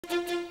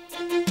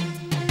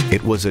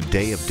It was a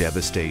day of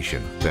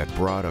devastation that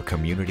brought a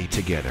community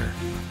together.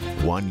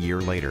 1 year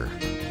later,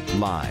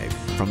 live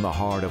from the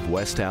heart of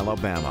West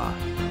Alabama,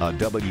 a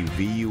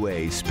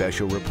WVUA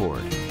special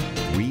report,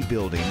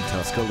 Rebuilding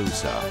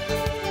Tuscaloosa.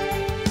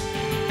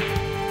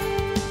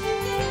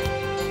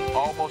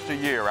 Almost a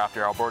year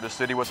after Alberta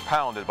City was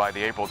pounded by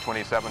the April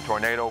 27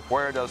 tornado,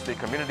 where does the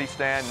community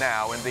stand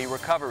now in the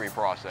recovery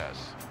process?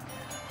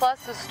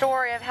 Plus the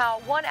story of how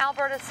one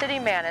Alberta City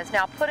man is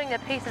now putting the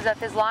pieces of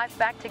his life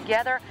back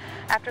together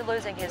after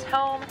losing his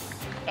home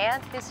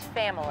and his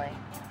family.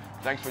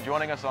 Thanks for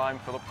joining us. I'm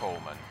Philip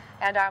Coleman.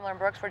 And I'm Lynn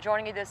Brooks. We're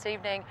joining you this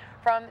evening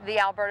from the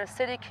Alberta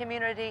City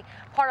community,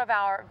 part of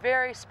our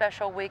very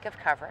special week of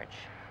coverage.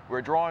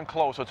 We're drawing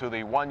closer to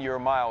the 1 year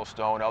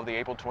milestone of the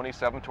April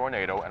 27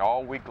 tornado, and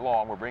all week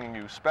long we're bringing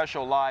you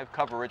special live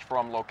coverage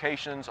from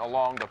locations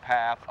along the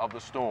path of the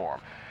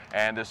storm.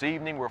 And this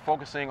evening we're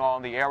focusing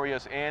on the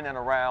areas in and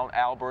around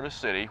Alberta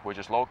City, which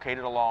is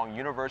located along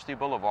University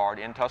Boulevard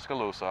in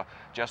Tuscaloosa,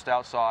 just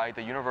outside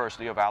the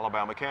University of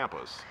Alabama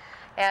campus.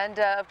 And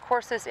of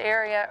course this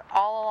area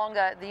all along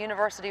the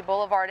University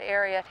Boulevard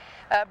area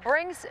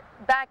brings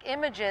back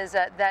images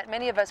that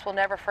many of us will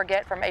never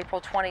forget from April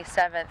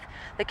 27th.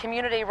 The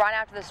community right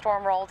after the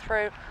storm rolled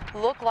through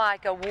looked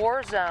like a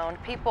war zone.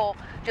 People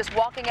just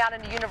walking out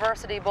into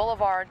University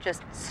Boulevard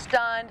just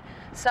stunned.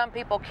 Some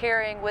people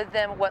carrying with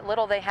them what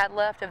little they had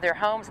left of their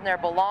homes and their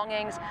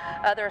belongings.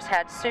 Others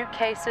had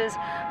suitcases.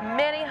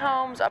 Many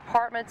homes,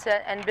 apartments,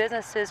 and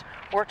businesses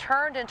were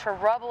turned into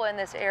rubble in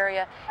this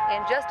area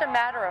in just a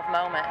matter of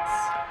moments.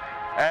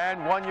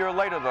 And 1 year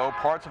later, though,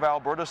 parts of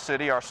Alberta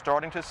City are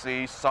starting to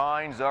see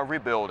signs of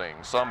rebuilding.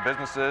 Some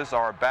businesses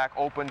are back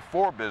open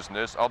for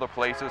business. Other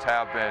places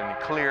have been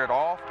cleared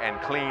off and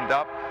cleaned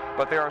up.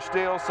 But there are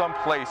still some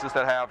places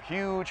that have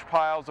huge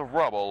piles of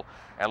rubble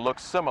and look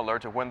similar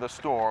to when the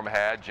storm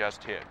had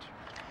just hit.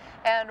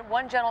 And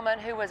one gentleman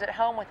who was at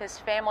home with his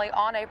family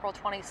on April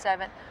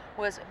 27th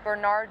was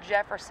Bernard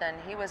Jefferson.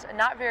 He was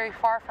not very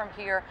far from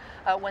here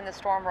when the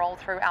storm rolled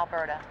through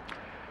Alberta.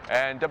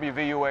 And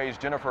WVUA's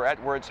Jennifer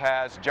Edwards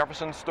has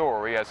Jefferson's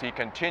story as he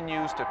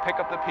continues to pick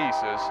up the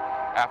pieces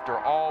after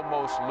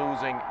almost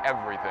losing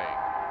everything.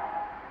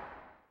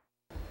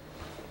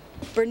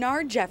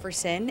 Bernard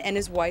Jefferson and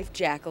his wife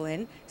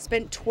Jacqueline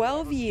spent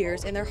 12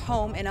 years in their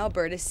home in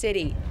Alberta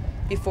City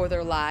before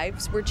their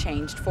lives were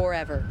changed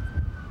forever.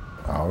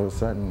 All of a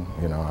sudden,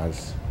 you know, I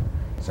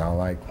sound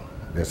like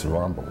this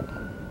rumble.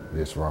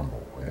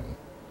 And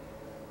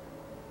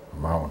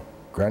my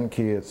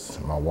grandkids,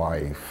 my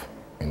wife,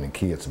 and the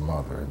kids'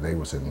 mother, they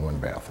was in one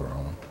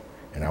bathroom,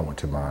 and I went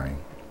to my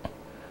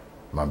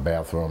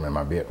bathroom and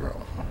my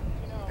bedroom.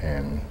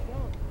 And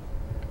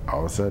all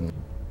of a sudden,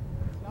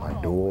 my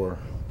door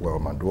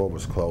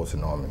was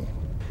closing on me,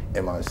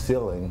 and my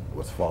ceiling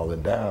was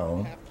falling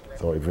down,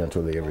 so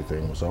eventually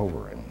everything was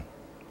over, and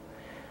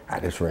I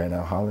just ran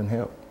out hollering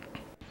help.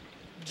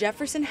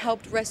 Jefferson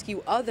helped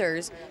rescue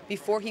others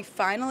before he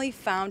finally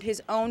found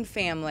his own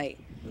family.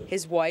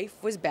 His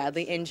wife was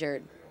badly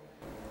injured.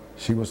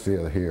 She was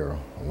still here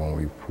when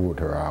we pulled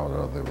her out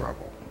of the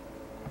rubble.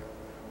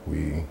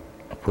 We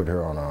put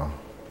her on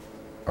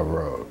a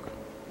rug,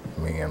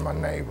 me and my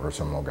neighbor,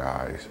 some more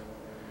guys.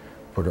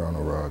 Put her on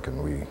a rug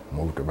and we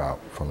moved about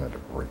from the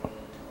debris.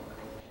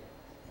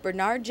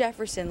 Bernard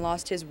Jefferson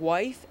lost his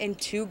wife and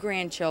 2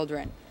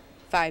 grandchildren,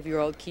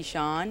 5-year-old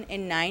Keyshawn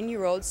and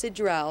 9-year-old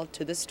Sidrell,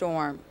 to the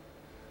storm.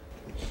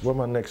 Well,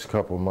 my next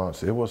couple of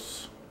months, it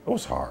was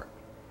hard.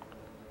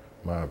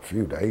 My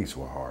few days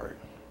were hard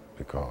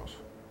because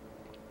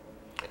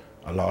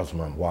I lost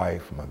my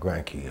wife, my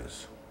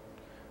grandkids,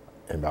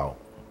 and about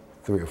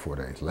 3 or 4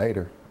 days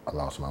later, I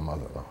lost my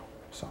mother-in-law.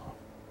 So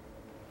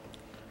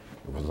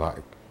it was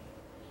like,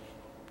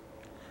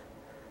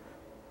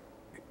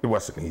 it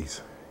wasn't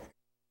easy.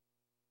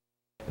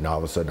 And all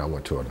of a sudden I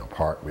went to an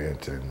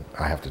apartment and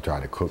I have to try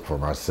to cook for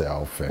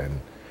myself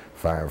and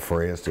find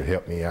friends to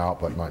help me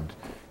out. But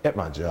at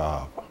my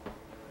job,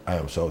 I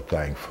am so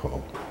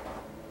thankful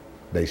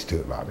they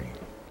stood by me.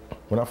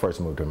 When I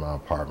first moved to my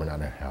apartment, I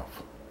didn't have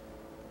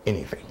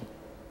anything.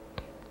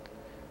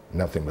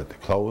 Nothing but the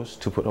clothes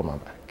to put on my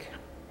back.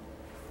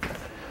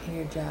 And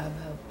your job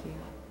helped you?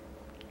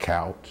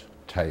 Couch,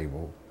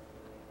 table.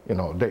 You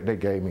know, they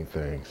gave me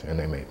things and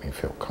they made me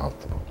feel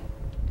comfortable.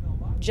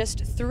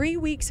 Just 3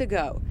 weeks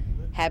ago,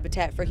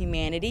 Habitat for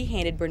Humanity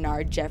handed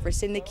Bernard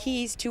Jefferson the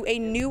keys to a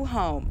new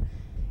home.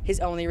 His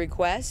only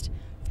request?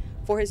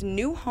 For his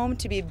new home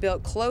to be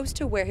built close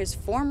to where his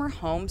former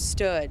home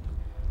stood.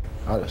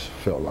 I just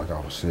felt like I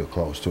was still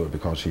close to it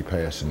because she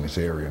passed in this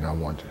area and I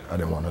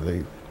didn't want to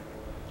leave.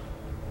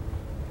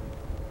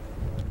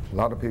 A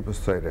lot of people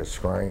say that's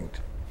strange,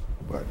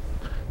 but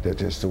that's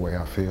just the way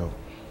I feel.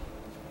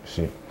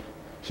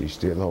 She's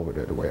still over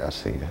there the way I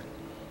see it.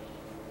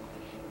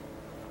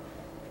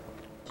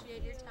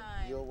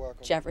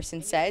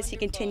 Jefferson says he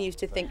continues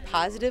to think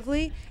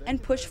positively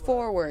and push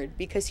forward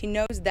because he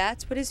knows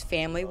that's what his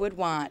family would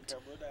want.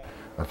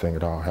 I think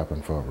it all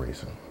happened for a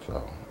reason.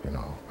 So, you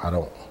know, I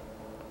don't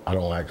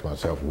ask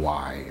myself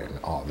why and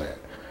all that.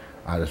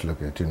 I just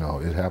look at, you know,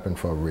 it happened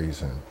for a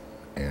reason,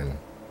 and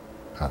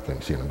I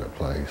think she's in a good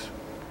place.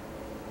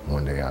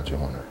 One day I'll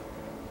join her.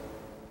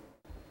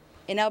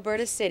 In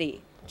Alberta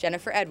City,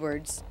 Jennifer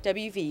Edwards,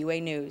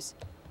 WVUA News.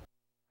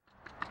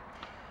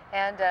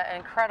 And an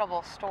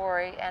incredible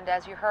story. And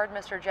as you heard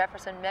Mr.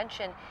 Jefferson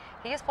mention,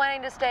 he is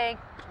planning to stay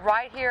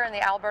right here in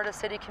the Alberta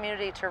City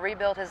community to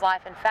rebuild his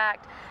life. In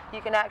fact,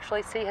 you can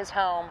actually see his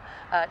home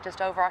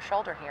just over our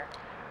shoulder here.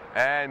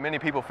 And many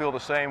people feel the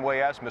same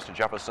way as Mr.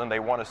 Jefferson. They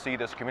want to see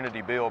this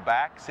community build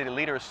back. City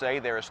leaders say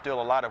there is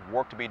still a lot of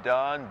work to be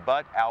done,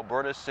 but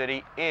Alberta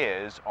City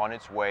is on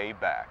its way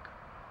back.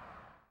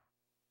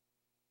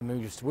 I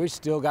mean, we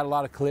still got a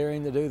lot of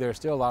clearing to do. There's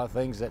still a lot of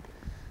things that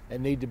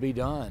need to be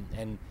done.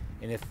 And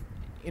if,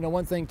 you know,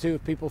 one thing too,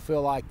 if people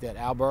feel like that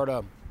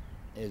Alberta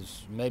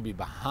is maybe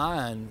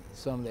behind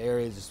some of the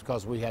areas, it's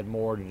because we had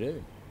more to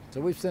do.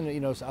 So we've sent, you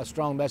know, a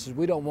strong message.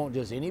 We don't want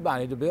just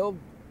anybody to build.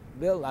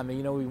 I mean,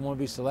 you know, we want to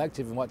be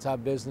selective in what type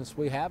of business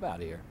we have out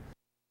here.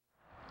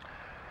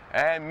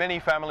 And many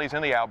families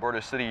in the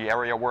Alberta City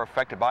area were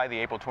affected by the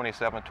April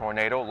 27th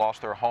tornado,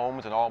 lost their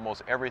homes and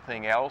almost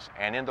everything else.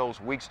 And in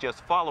those weeks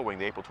just following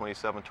the April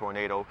 27th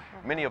tornado,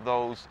 many of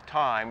those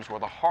times were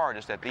the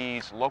hardest that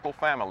these local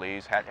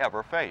families had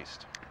ever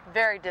faced.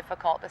 Very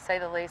difficult, to say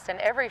the least. And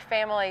every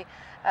family,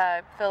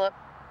 Philip,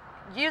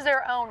 use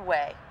their own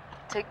way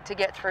to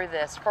get through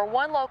this. For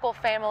one local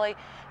family,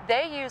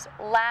 they use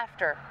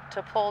laughter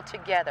to pull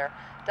together.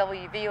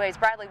 WVUA's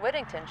Bradley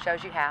Whittington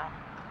shows you how.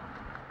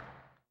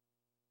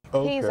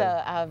 Okay. He's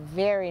a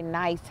very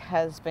nice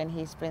husband.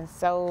 He's been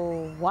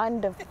so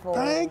wonderful.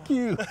 Thank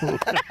you.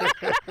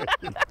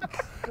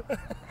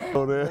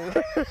 Oh, there.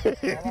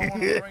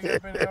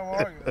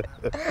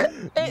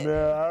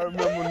 Now, I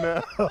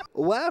remember now.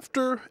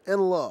 Laughter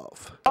and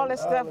love. All the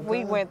stuff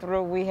we went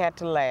through, we had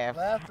to laugh.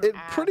 It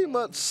pretty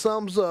much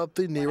sums up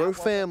the Nero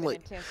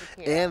family,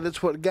 and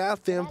it's what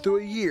got them through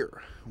a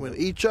year when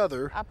each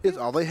other is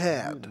all they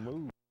had.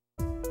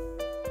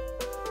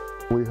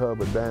 We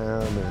hovered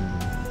down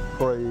and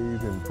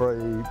prayed and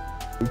prayed.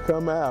 We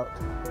come out,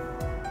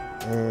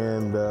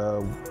 and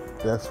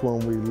that's when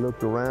we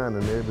looked around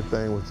and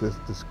everything was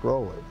just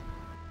destroyed.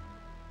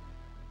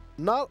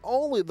 Not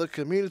only the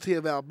community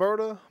of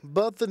Alberta,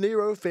 but the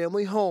Nero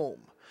family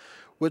home,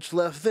 which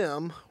left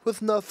them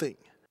with nothing.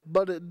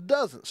 But it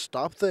doesn't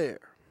stop there.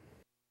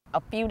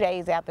 A few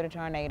days after the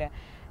tornado,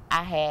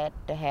 I had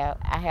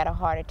a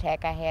heart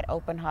attack, I had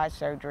open heart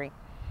surgery,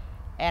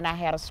 and I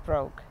had a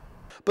stroke.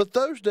 But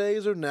those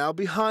days are now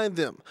behind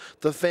them.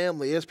 The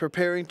family is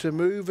preparing to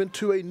move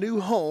into a new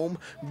home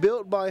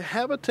built by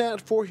Habitat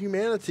for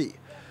Humanity.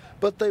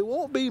 But they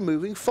won't be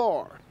moving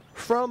far.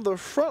 From the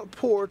front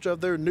porch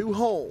of their new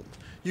home,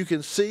 you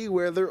can see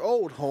where their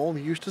old home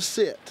used to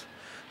sit.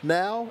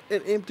 Now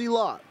an empty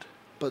lot,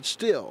 but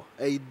still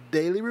a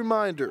daily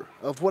reminder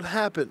of what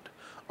happened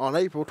on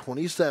April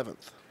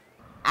 27th.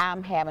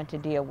 I'm having to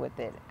deal with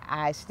it.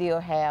 I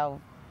still have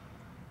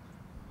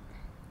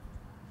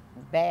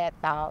bad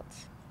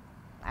thoughts.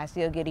 I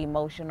still get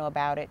emotional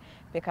about it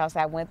because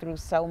I went through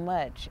so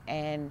much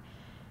and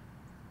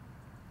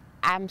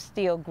I'm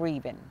still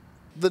grieving.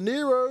 The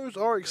Neros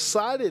are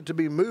excited to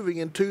be moving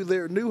into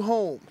their new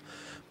home,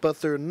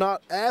 but they're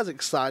not as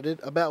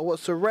excited about what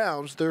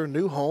surrounds their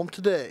new home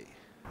today.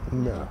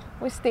 No.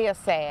 We're still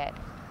sad.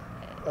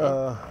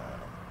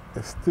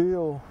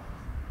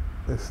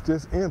 It's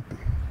just empty.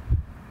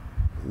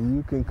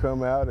 You can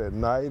come out at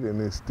night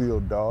and it's still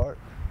dark.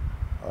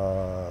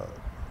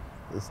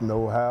 It's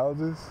no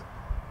houses.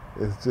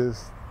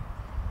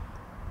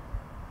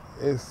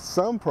 It's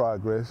some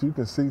progress. You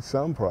can see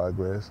some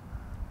progress,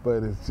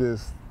 but it's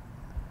just,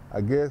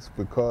 I guess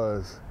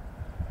because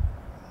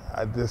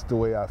the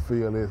way I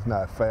feel, it's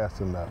not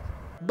fast enough.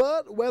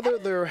 But whether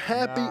they're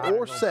happy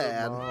or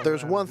sad,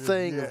 there's one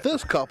thing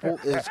this couple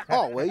is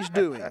always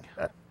doing.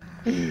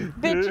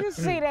 Did you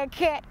see that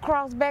cat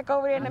cross back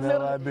over there in the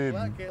middle? No, I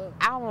didn't.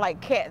 I don't like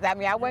cats. I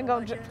mean, I wasn't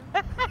going to.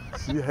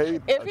 She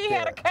hates If he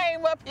had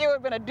came up here, it would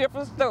have been a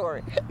different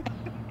story.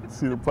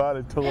 She'd have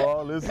probably tore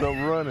all this up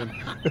running.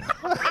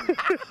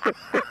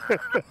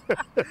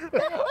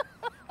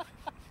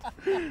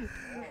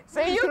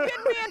 See, you get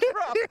me in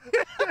trouble.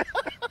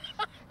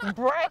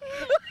 Brad.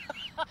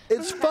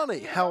 It's funny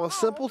how a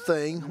simple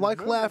thing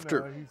like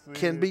laughter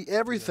can be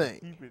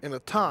everything in a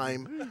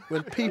time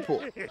when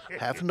people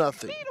have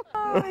nothing.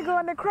 Oh, we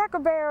going to Cracker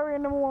Barrel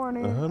in the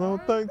morning. I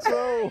don't think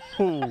so.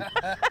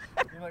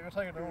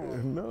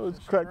 No, it's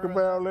Cracker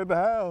Barrel in the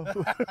house.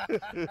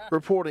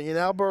 Reporting in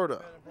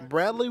Alberta,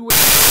 Bradley